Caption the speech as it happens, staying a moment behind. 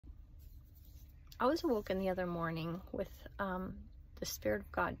I was awoken the other morning with the Spirit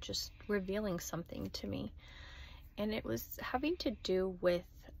of God just revealing something to me. And it was having to do with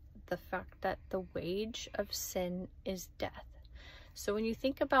the fact that the wage of sin is death. So when you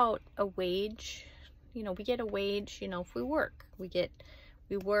think about a wage, you know, we get a wage, you know, if we work,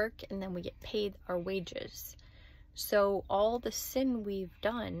 we work and then we get paid our wages. So all the sin we've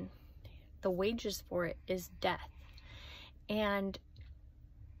done, the wages for it is death. And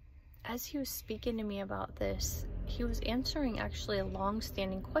as he was speaking to me about this, he was answering actually a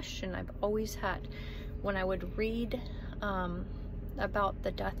long-standing question I've always had. When I would read about the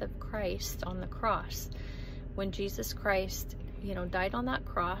death of Christ on the cross, when Jesus Christ, you know, died on that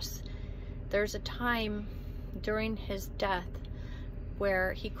cross, there's a time during his death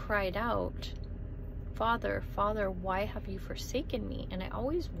where he cried out, "Father, Father, why have you forsaken me?" And I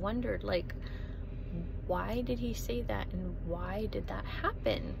always wondered, like, why did he say that and why did that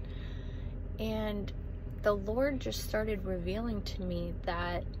happen? And the Lord just started revealing to me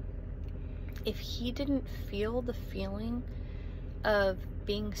that if he didn't feel the feeling of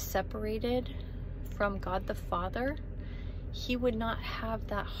being separated from God the Father, he would not have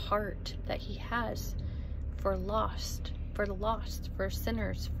that heart that he has for the lost, for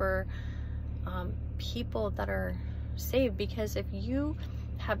sinners, for people that are saved. Because if you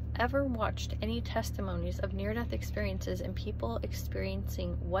have ever watched any testimonies of near-death experiences and people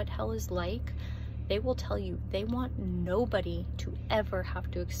experiencing what hell is like, they will tell you they want nobody to ever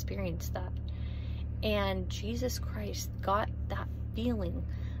have to experience that. And Jesus Christ got that feeling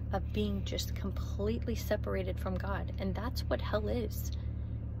of being just completely separated from God. And that's what hell is.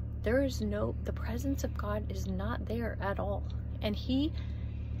 The presence of God is not there at all. And he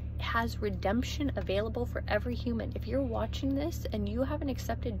has redemption available for every human. If you're watching this and you haven't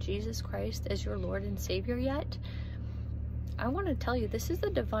accepted Jesus Christ as your Lord and Savior yet, I want to tell you, this is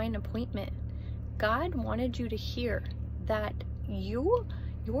a divine appointment. God wanted you to hear that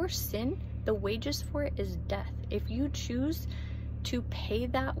your sin, the wages for it is death. If you choose to pay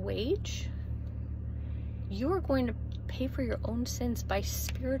that wage, you are going to pay for your own sins by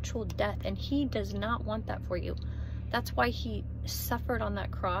spiritual death, and he does not want that for you. That's why he suffered on that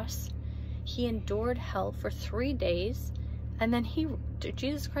cross. He endured hell for 3 days, and then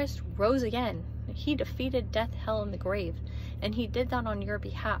Jesus Christ rose again. He defeated death, hell, and the grave, and he did that on your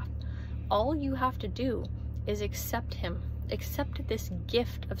behalf. All you have to do is accept him. Accept this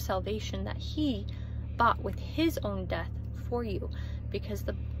gift of salvation that he bought with his own death for you, because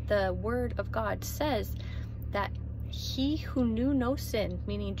the word of God says that he who knew no sin,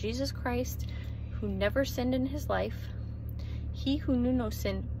 meaning Jesus Christ, who never sinned in his life, he who knew no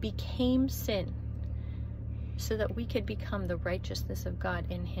sin became sin so that we could become the righteousness of God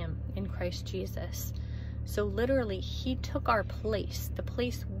in him, in Christ Jesus. So literally, he took our place,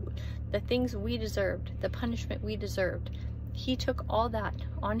 the things we deserved, the punishment we deserved. He took all that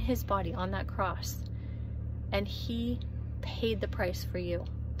on his body, on that cross, and he paid the price for you.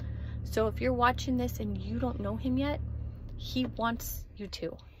 So if you're watching this and you don't know him yet, he wants you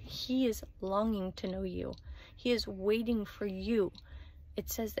to. He is longing to know you. He is waiting for you. It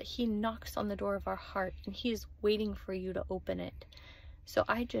says that he knocks on the door of our heart and he is waiting for you to open it. So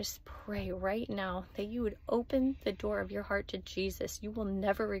I just pray right now that you would open the door of your heart to Jesus. You will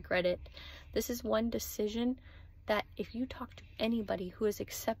never regret it. This is one decision that if you talk to anybody who has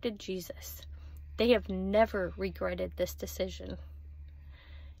accepted Jesus, they have never regretted this decision.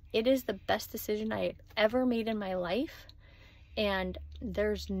 It is the best decision I ever made in my life. And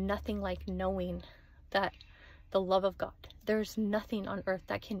there's nothing like knowing that the love of God, there's nothing on earth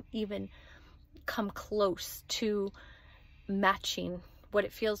that can even come close to matching what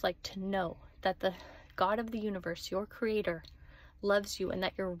it feels like to know that the God of the universe, your creator, loves you and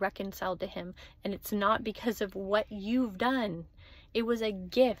that you're reconciled to him. And it's not because of what you've done. It was a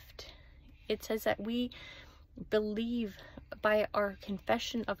gift. It says that we believe by our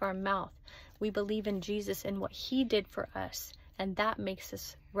confession of our mouth. We believe in Jesus and what he did for us. And that makes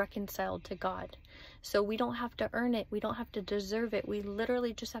us reconciled to God. So we don't have to earn it. We don't have to deserve it. We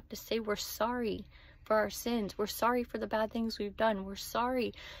literally just have to say we're sorry for our sins. We're sorry for the bad things we've done. We're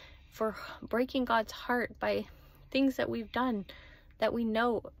sorry for breaking God's heart by things that we've done that we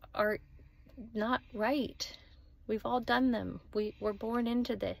know are not right. We've all done them. We're born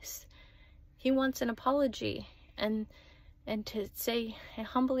into this. He wants an apology and to say and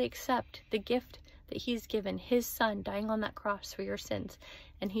humbly accept the gift that he's given, his son dying on that cross for your sins,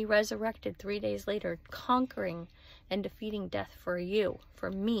 and he resurrected 3 days later, conquering and defeating death for you, for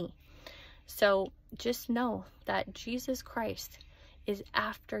me. So just know that Jesus Christ is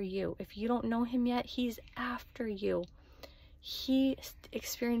after you. If you don't know him yet, he's after you. he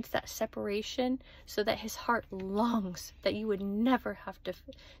experienced that separation so that his heart longs that you would never have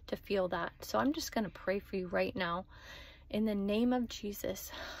to feel that. So I'm just going to pray for you right now. In the name of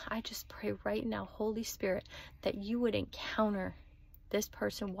Jesus, I just pray right now, Holy Spirit, that you would encounter this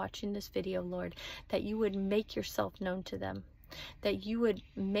person watching this video, Lord, that you would make yourself known to them, that you would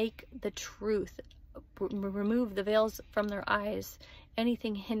make the truth, remove the veils from their eyes,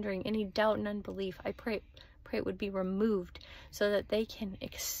 anything hindering, any doubt and unbelief. I pray it would be removed so that they can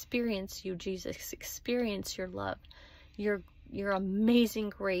experience you, Jesus, experience your love, your amazing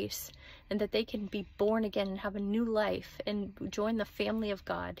grace, and that they can be born again and have a new life and join the family of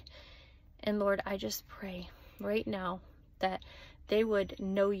God. And Lord, I just pray right now that they would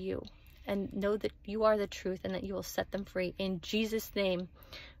know you and know that you are the truth and that you will set them free. In Jesus' name,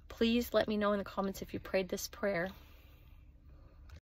 please let me know in the comments if you prayed this prayer.